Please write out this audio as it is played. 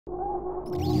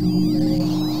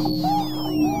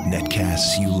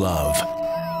Netcasts you love.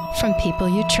 From people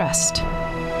you trust.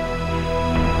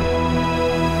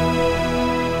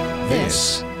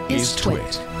 This is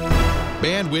Twit.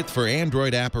 Bandwidth for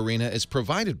Android App Arena is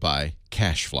provided by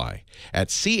CacheFly at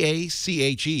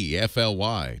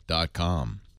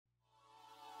CacheFly.com.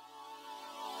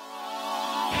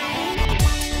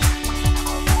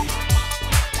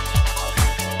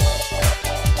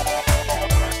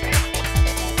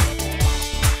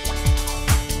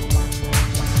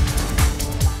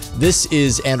 This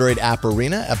is Android App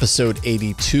Arena, episode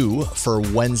 82 for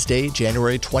Wednesday,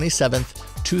 January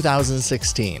 27th,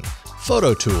 2016.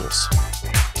 Photo Tools.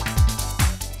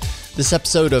 This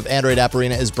episode of Android App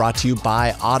Arena is brought to you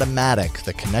by Automatic,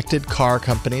 the connected car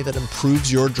company that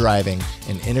improves your driving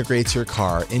and integrates your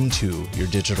car into your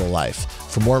digital life.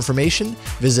 For more information,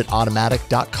 visit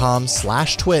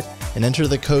automatic.com/twit and enter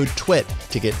the code TWIT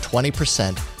to get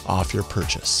 20% off your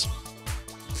purchase.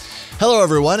 Hello,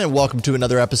 everyone, and welcome to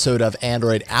another episode of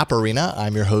Android App Arena.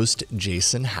 I'm your host,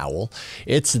 Jason Howell.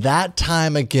 It's that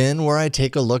time again where I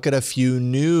take a look at a few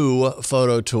new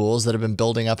photo tools that have been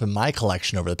building up in my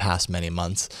collection over the past many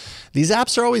months. These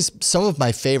apps are always some of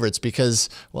my favorites because,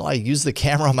 well, I use the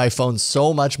camera on my phone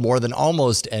so much more than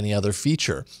almost any other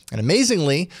feature. And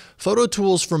amazingly, photo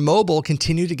tools for mobile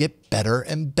continue to get better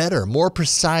and better, more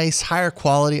precise, higher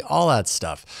quality, all that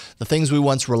stuff. The things we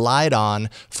once relied on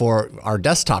for our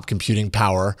desktop computing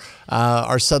power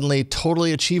are suddenly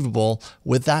totally achievable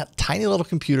with that tiny little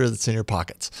computer that's in your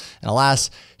pockets. And alas,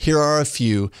 here are a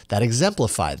few that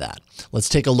exemplify that. Let's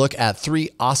take a look at 3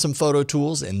 awesome photo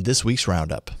tools in this week's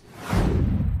roundup.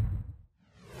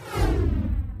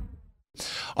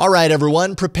 All right,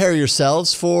 everyone, prepare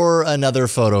yourselves for another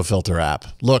photo filter app.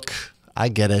 Look, I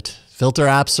get it. Filter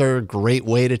apps are a great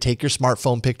way to take your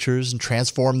smartphone pictures and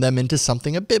transform them into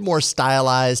something a bit more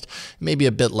stylized, maybe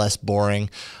a bit less boring.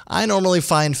 I normally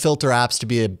find filter apps to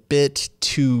be a bit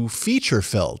too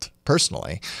feature-filled,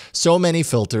 personally. So many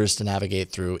filters to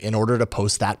navigate through in order to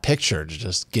post that picture, to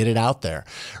just get it out there.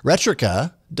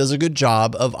 Retrica does a good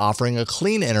job of offering a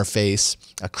clean interface,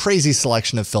 a crazy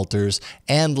selection of filters,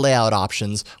 and layout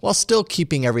options while still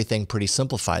keeping everything pretty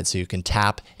simplified so you can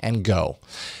tap and go.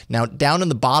 Now, down in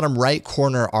the bottom right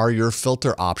corner are your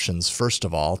filter options. First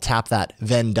of all, tap that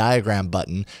Venn diagram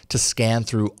button to scan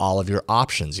through all of your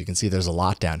options. You can see there's a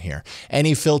lot down here.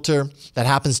 Any filter that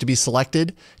happens to be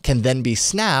selected can then be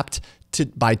snapped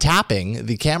by tapping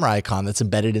the camera icon that's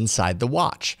embedded inside the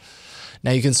watch. Now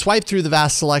you can swipe through the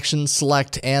vast selection,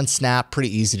 select and snap,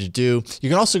 pretty easy to do. You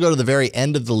can also go to the very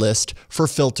end of the list for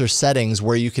filter settings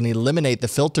where you can eliminate the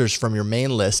filters from your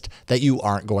main list that you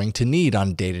aren't going to need on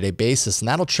a day-to-day basis, and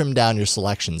that'll trim down your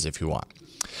selections if you want.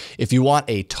 If you want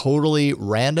a totally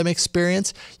random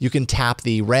experience, you can tap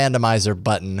the randomizer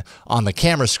button on the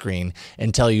camera screen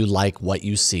until you like what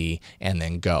you see and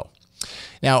then go.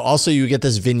 Now, also you get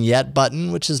this vignette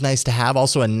button, which is nice to have.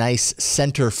 Also a nice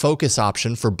center focus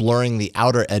option for blurring the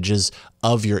outer edges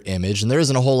of your image. And there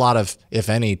isn't a whole lot of, if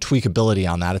any, tweakability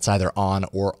on that. It's either on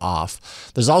or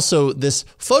off. There's also this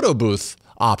photo booth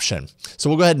option. So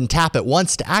we'll go ahead and tap it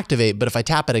once to activate, but if I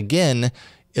tap it again,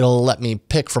 it'll let me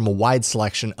pick from a wide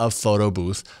selection of photo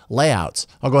booth layouts.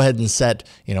 I'll go ahead and set,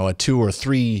 a 2 or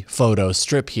 3 photo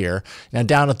strip here. Now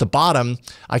down at the bottom,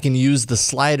 I can use the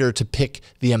slider to pick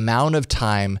the amount of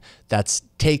time that's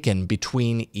taken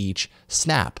between each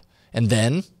snap. And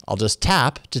then I'll just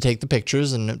tap to take the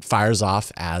pictures and it fires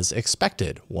off as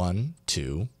expected. 1,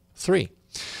 2, 3.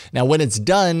 Now, when it's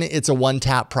done, it's a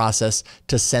one-tap process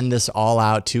to send this all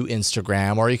out to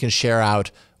Instagram, or you can share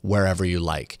out wherever you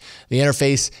like. The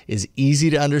interface is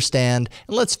easy to understand,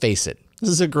 and let's face it,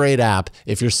 this is a great app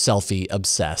if you're selfie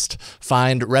obsessed.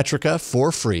 Find Retrica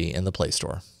for free in the Play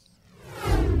Store.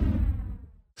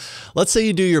 Let's say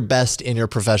you do your best in your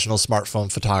professional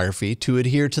smartphone photography to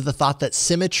adhere to the thought that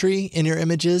symmetry in your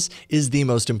images is the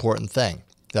most important thing.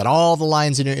 That all the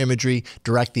lines in your imagery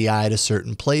direct the eye to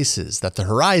certain places, that the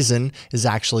horizon is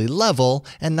actually level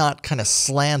and not kind of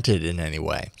slanted in any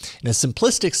way. In a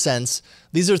simplistic sense,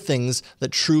 these are things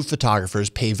that true photographers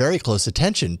pay very close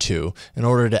attention to in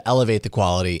order to elevate the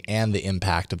quality and the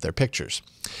impact of their pictures.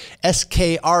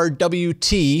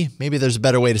 SKRWT, maybe there's a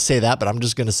better way to say that, but I'm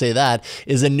just going to say that,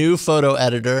 is a new photo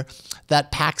editor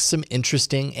that packs some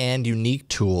interesting and unique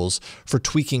tools for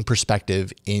tweaking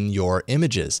perspective in your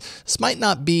images. This might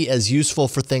not be as useful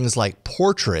for things like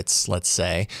portraits, let's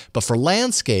say, but for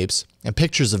landscapes, and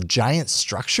pictures of giant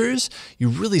structures, you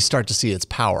really start to see its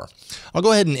power. I'll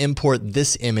go ahead and import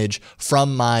this image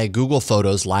from my Google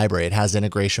Photos library. It has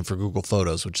integration for Google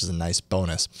Photos, which is a nice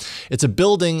bonus. It's a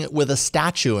building with a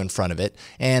statue in front of it,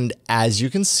 and as you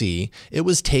can see, it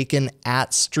was taken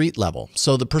at street level.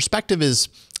 So the perspective is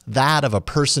that of a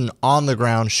person on the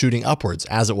ground shooting upwards,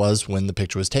 as it was when the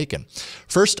picture was taken.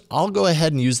 First, I'll go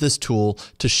ahead and use this tool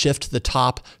to shift the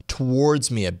top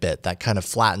towards me a bit. That kind of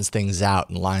flattens things out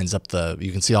and lines up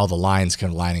you can see all the lines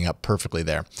kind of lining up perfectly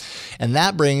there. And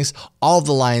that brings all of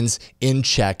the lines in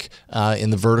check in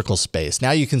the vertical space.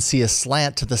 Now you can see a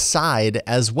slant to the side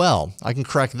as well. I can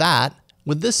correct that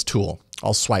with this tool.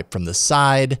 I'll swipe from the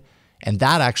side, and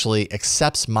that actually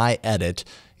accepts my edit.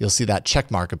 You'll see that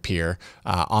check mark appear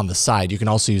on the side. You can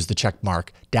also use the check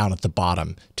mark down at the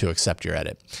bottom to accept your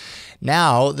edit.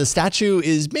 Now, the statue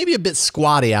is maybe a bit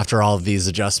squatty after all of these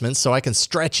adjustments, so I can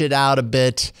stretch it out a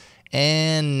bit,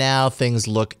 and now things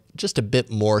look just a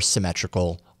bit more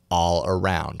symmetrical all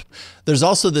around. There's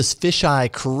also this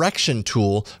fisheye correction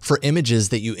tool for images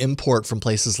that you import from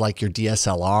places like your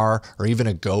DSLR or even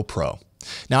a GoPro.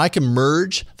 Now I can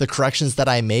merge the corrections that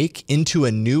I make into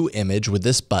a new image with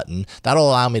this button. That'll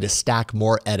allow me to stack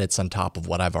more edits on top of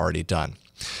what I've already done.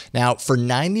 Now for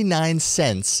 99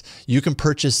 cents, you can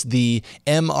purchase the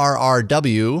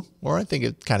MRRW, or I think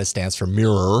it kind of stands for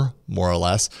mirror, more or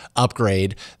less,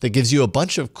 upgrade that gives you a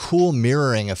bunch of cool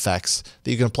mirroring effects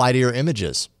that you can apply to your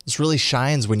images. This really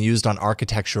shines when used on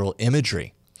architectural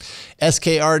imagery.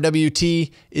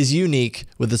 SKRWT is unique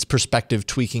with its perspective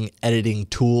tweaking editing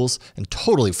tools and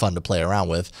totally fun to play around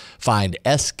with. Find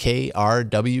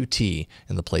SKRWT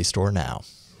in the Play Store now.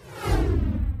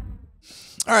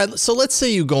 All right, so let's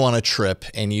say you go on a trip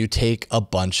and you take a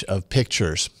bunch of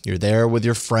pictures. You're there with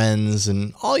your friends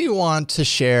and all you want to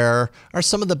share are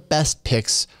some of the best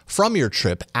pics from your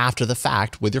trip after the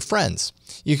fact with your friends.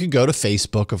 You could go to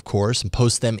Facebook, of course, and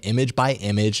post them image by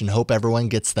image and hope everyone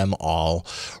gets them all.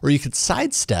 Or you could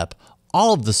sidestep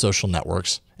all of the social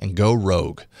networks and go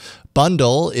rogue.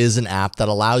 Bundle is an app that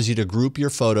allows you to group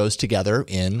your photos together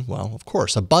in, well, of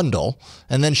course, a bundle,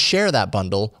 and then share that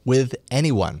bundle with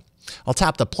anyone. I'll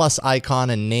tap the plus icon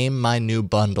and name my new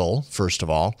bundle, first of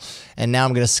all. And now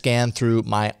I'm going to scan through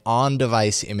my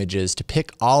on-device images to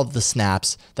pick all of the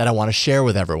snaps that I want to share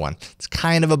with everyone. It's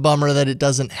kind of a bummer that it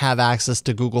doesn't have access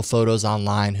to Google Photos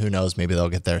online. Who knows, maybe they'll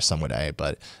get there someday,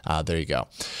 but there you go.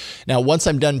 Now, once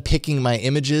I'm done picking my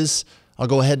images, I'll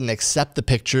go ahead and accept the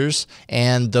pictures,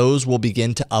 and those will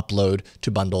begin to upload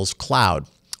to Bundle's cloud.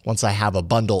 Once I have a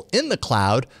bundle in the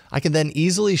cloud, I can then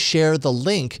easily share the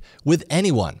link with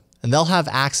anyone. And they'll have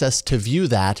access to view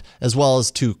that as well as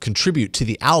to contribute to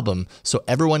the album so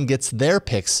everyone gets their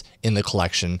pics in the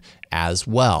collection as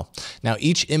well. Now,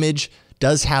 each image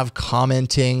does have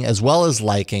commenting as well as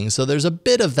liking, so there's a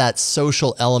bit of that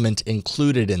social element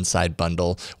included inside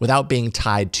Bundle without being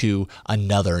tied to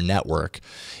another network.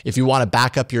 If you want to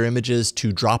back up your images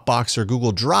to Dropbox or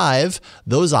Google Drive,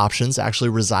 those options actually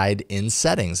reside in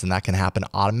settings, and that can happen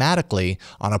automatically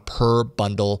on a per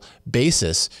bundle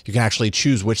basis. You can actually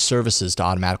choose which services to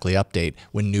automatically update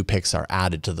when new pics are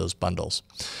added to those bundles.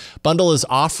 Bundle is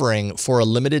offering for a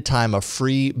limited time a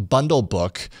free bundle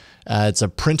book. It's a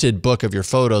printed book of your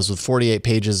photos with 48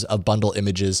 pages of bundle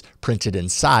images printed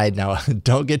inside. Now,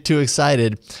 don't get too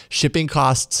excited. Shipping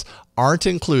costs aren't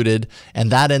included,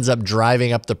 and that ends up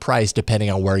driving up the price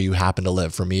depending on where you happen to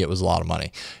live. For me, it was a lot of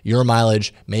money. Your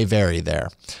mileage may vary there.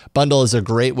 Bundle is a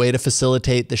great way to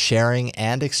facilitate the sharing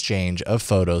and exchange of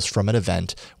photos from an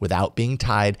event without being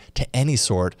tied to any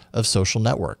sort of social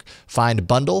network. Find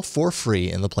Bundle for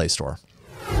free in the Play Store.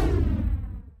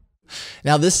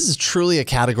 Now, this is truly a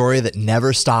category that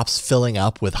never stops filling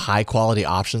up with high quality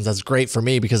options. That's great for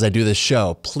me because I do this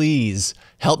show. Please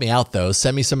help me out though.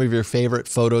 Send me some of your favorite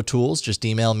photo tools. Just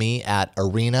email me at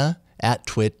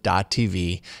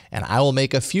arena@twit.tv and I will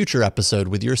make a future episode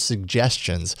with your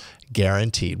suggestions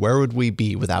guaranteed. Where would we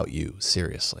be without you?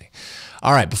 Seriously.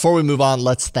 All right, before we move on,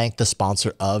 let's thank the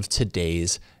sponsor of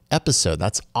today's episode.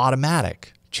 That's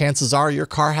Automatic. Chances are your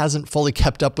car hasn't fully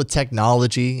kept up with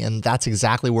technology, and that's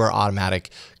exactly where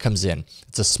Automatic comes in.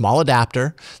 It's a small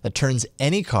adapter that turns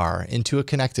any car into a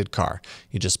connected car.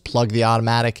 You just plug the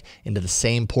Automatic into the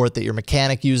same port that your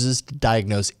mechanic uses to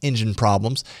diagnose engine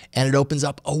problems, and it opens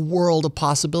up a world of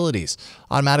possibilities.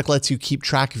 Automatic lets you keep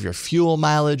track of your fuel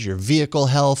mileage, your vehicle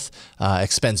health,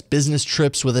 expense business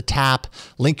trips with a tap,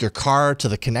 link your car to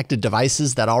the connected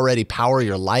devices that already power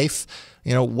your life.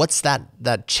 what's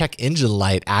that check engine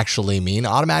light actually mean?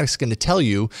 Automatic's going to tell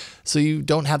you, so you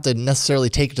don't have to necessarily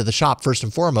take it to the shop first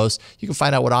and foremost. You can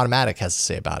find out what Automatic has to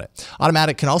say about it.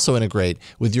 Automatic can also integrate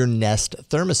with your Nest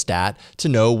thermostat to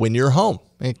know when you're home.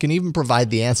 It can even provide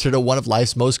the answer to one of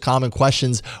life's most common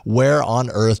questions: where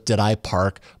on earth did I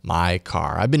park my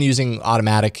car? I've been using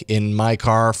Automatic in my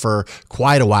car for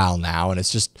quite a while now, and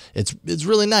it's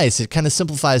really nice. It kind of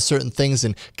simplifies certain things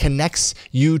and connects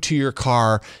you to your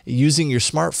car using your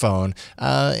smartphone,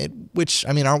 which,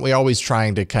 aren't we always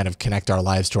trying to kind of connect our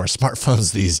lives to our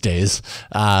smartphones these days?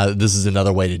 This is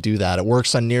another way to do that. It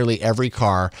works on nearly every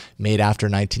car made after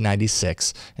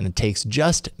 1996, and it takes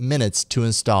just minutes to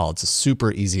install. It's a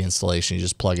super easy installation. You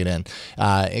just plug it in.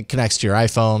 It connects to your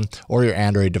iPhone or your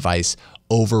Android device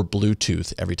over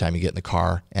Bluetooth every time you get in the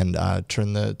car and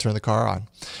turn the car on.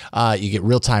 You get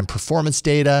real-time performance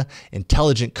data,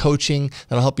 intelligent coaching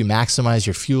that'll help you maximize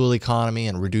your fuel economy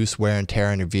and reduce wear and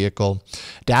tear on your vehicle.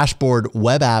 Dashboard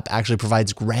web app actually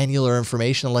provides granular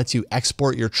information and lets you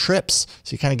export your trips,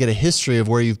 so you kind of get a history of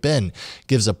where you've been.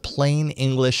 Gives a plain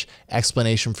English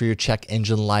explanation for your check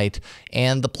engine light,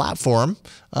 and the platform,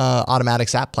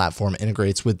 Automatic's app platform,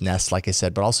 integrates with Nest, like I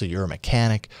said, but also Your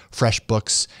Mechanic,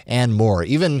 FreshBooks, and more.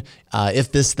 Even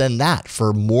if this, then that,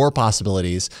 for more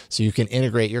possibilities, so you can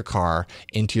integrate your car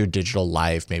into your digital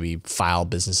life, maybe file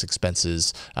business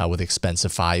expenses with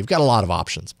Expensify. You've got a lot of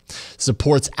options.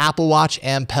 Supports Apple Watch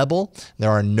and Pebble.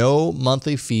 There are no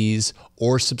monthly fees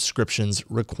or subscriptions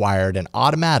required, and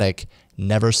Automatic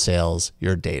never sells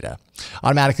your data.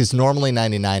 Automatic is normally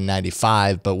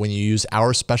 $99.95, but when you use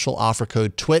our special offer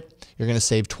code TWIT, you're going to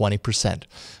save 20%.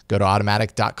 Go to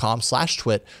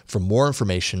automatic.com/twit for more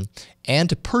information and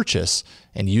to purchase,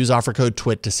 and use offer code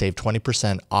TWIT to save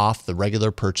 20% off the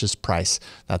regular purchase price.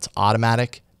 That's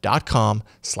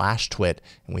automatic.com/twit,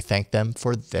 and we thank them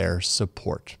for their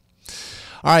support.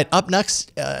 All right, up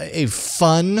next, a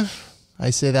fun, I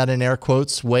say that in air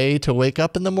quotes, way to wake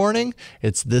up in the morning.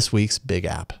 It's this week's Big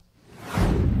App.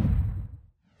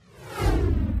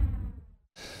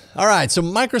 All right, so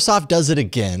Microsoft does it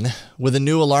again with a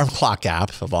new alarm clock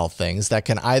app, of all things, that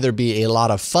can either be a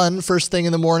lot of fun first thing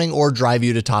in the morning or drive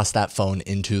you to toss that phone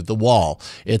into the wall.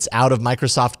 It's out of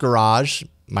Microsoft Garage,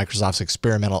 Microsoft's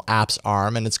experimental apps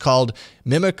arm, and it's called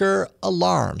Mimicker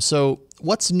Alarm. So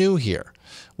what's new here?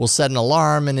 We'll set an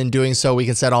alarm, and in doing so, we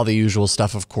can set all the usual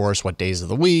stuff, of course: what days of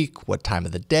the week, what time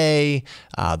of the day,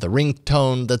 the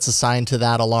ringtone that's assigned to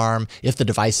that alarm, if the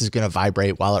device is going to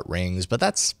vibrate while it rings, but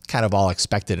that's kind of all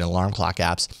expected in alarm clock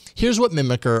apps. Here's what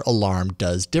Mimicker Alarm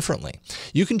does differently.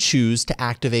 You can choose to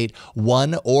activate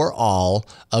one or all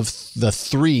of the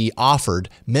 3 offered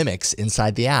mimics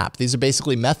inside the app. These are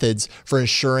basically methods for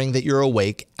ensuring that you're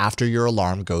awake after your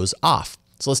alarm goes off.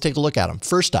 So let's take a look at them.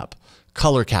 First up,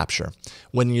 color capture.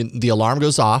 When the alarm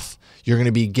goes off, you're going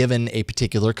to be given a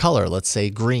particular color, let's say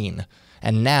green.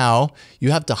 And now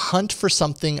you have to hunt for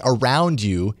something around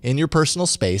you in your personal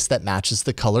space that matches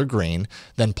the color green,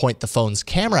 then point the phone's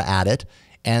camera at it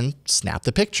and snap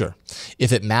the picture.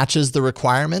 If it matches the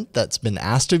requirement that's been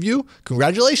asked of you,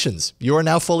 congratulations, you are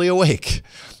now fully awake.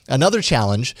 Another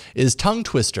challenge is tongue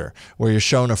twister, where you're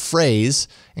shown a phrase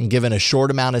and given a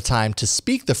short amount of time to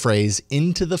speak the phrase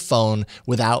into the phone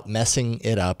without messing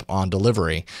it up on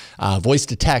delivery. Voice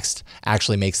to text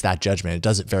actually makes that judgment. It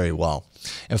does it very well.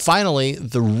 And finally,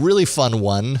 the really fun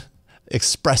one,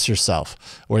 express yourself,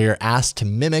 where you're asked to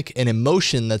mimic an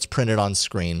emotion that's printed on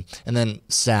screen and then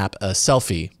snap a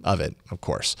selfie of it, of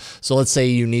course. So let's say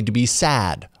you need to be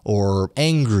sad or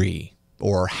angry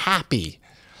or happy.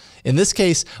 In this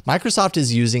case, Microsoft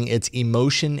is using its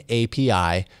emotion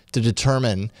API to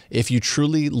determine if you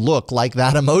truly look like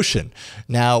that emotion.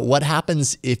 Now, what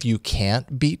happens if you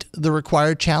can't beat the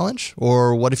required challenge?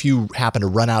 Or what if you happen to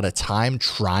run out of time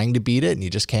trying to beat it and you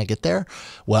just can't get there?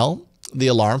 Well, the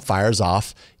alarm fires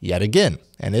off yet again,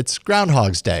 and it's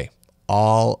Groundhog's Day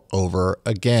all over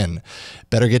again.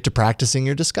 Better get to practicing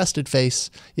your disgusted face.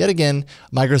 Yet again,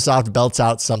 Microsoft belts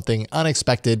out something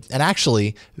unexpected and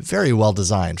actually very well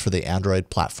designed for the Android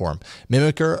platform.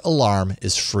 Mimicker Alarm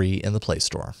is free in the Play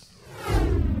Store.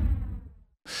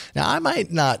 Now, I might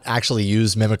not actually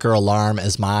use Mimicker Alarm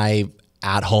as my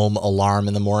at-home alarm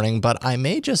in the morning, but I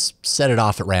may just set it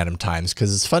off at random times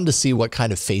because it's fun to see what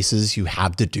kind of faces you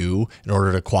have to do in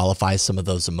order to qualify some of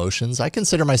those emotions. I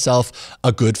consider myself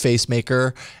a good face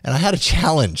maker, and I had a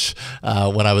challenge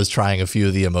when I was trying a few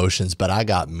of the emotions, but I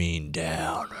got mean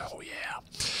down. Oh, yeah.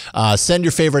 Send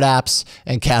your favorite apps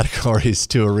and categories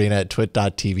to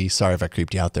arena@twit.tv. Sorry if I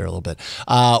creeped you out there a little bit.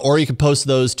 Or you can post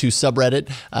those to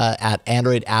subreddit at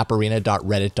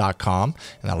androidapparena.reddit.com,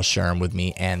 and that'll share them with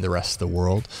me and the rest of the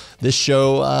world. This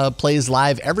show plays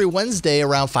live every Wednesday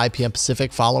around 5 p.m.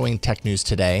 Pacific following Tech News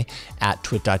Today at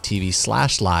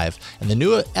twit.tv/live. And the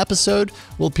new episode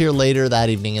will appear later that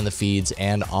evening in the feeds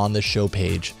and on the show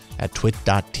page at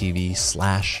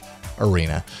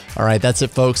twit.tv/arena. All right, that's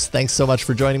it, folks. Thanks so much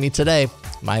for joining me today.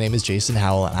 My name is Jason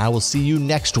Howell, and I will see you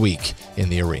next week in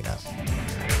the arena.